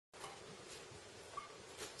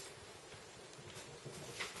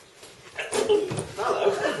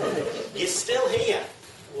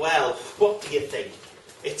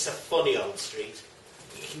It's a funny old street.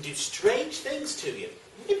 It can do strange things to you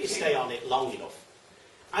if you stay on it long enough.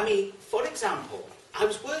 I mean, for example, I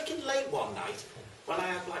was working late one night when I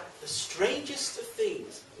had like the strangest of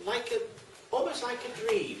things, almost like a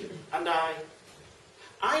dream. And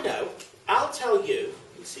I know, I'll tell you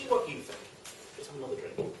and see what you think. Let's have another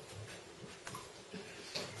drink.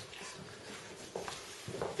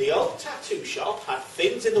 The old tattoo shop had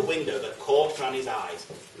things in the window that caught Granny's eyes,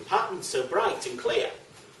 patterns so bright and clear.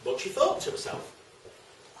 But she thought to herself,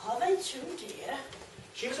 are they too dear?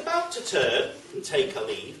 She was about to turn and take her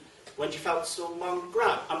leave when she felt someone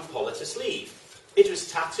grab and pull at her sleeve. It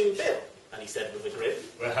was Tattoo Bill, and he said with a grin,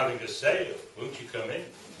 we're having a sale, won't you come in?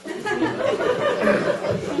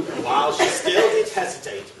 While she still did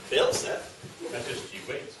hesitate, Bill said, Now just you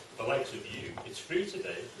wait, the likes of you, it's free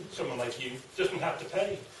today. Someone like you doesn't have to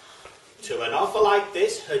pay. To an offer like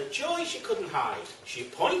this, her joy she couldn't hide. She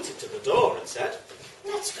pointed to the door and said,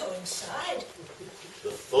 let's go inside.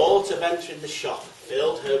 The thought of entering the shop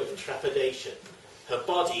filled her with trepidation. Her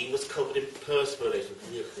body was covered in perspiration.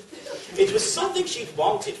 It was something she'd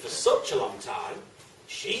wanted for such a long time.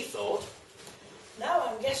 She thought, now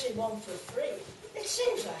I'm getting one for free. It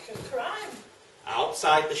seems like a crime.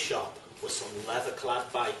 Outside the shop were some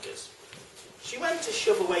leather-clad bikers. She went to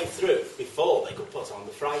shove a way through before they could put on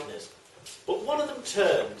the frighteners. But one of them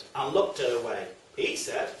turned and looked her way. He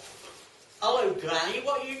said, hello, Granny,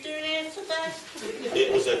 what are you doing here today?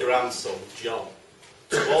 It was her grandson, John.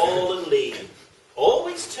 Tall and lean.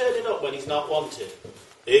 Always turning up when he's not wanted,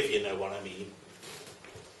 if you know what I mean.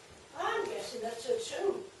 I'm guessing that's a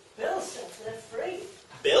two. Bill said they're free.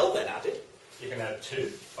 Bill then added, You can have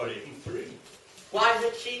 2 or even 3. Why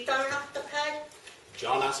that she don't have to pay?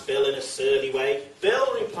 John asked Bill in a surly way.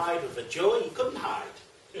 Bill replied with a joy he couldn't hide.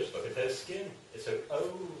 Just look at her skin. It's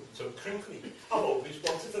so crinkly. I've always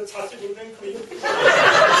wanted a tattoo with wrinkly. You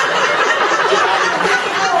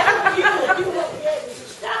won't be able to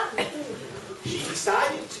stand. She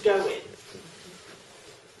decided to go in.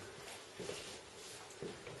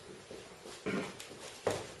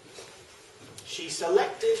 She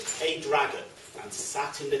selected a dragon and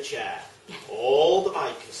sat in the chair. All the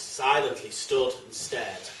bikers silently stood and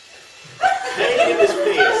stared. Pain was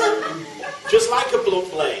fierce, just like a blunt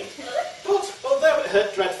blade. But although it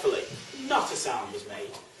hurt dreadfully, not a sound was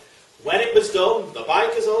made. When it was done, the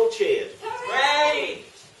bikers all cheered. Hooray!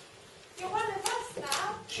 You're one of us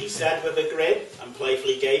now. She said with a grin and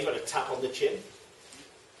playfully gave her a tap on the chin.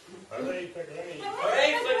 Hooray for Granny!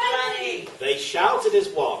 Hooray for Granny! They shouted as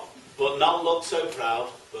one, but none looked so proud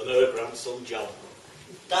than her grandson John.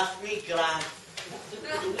 That's me, Gran.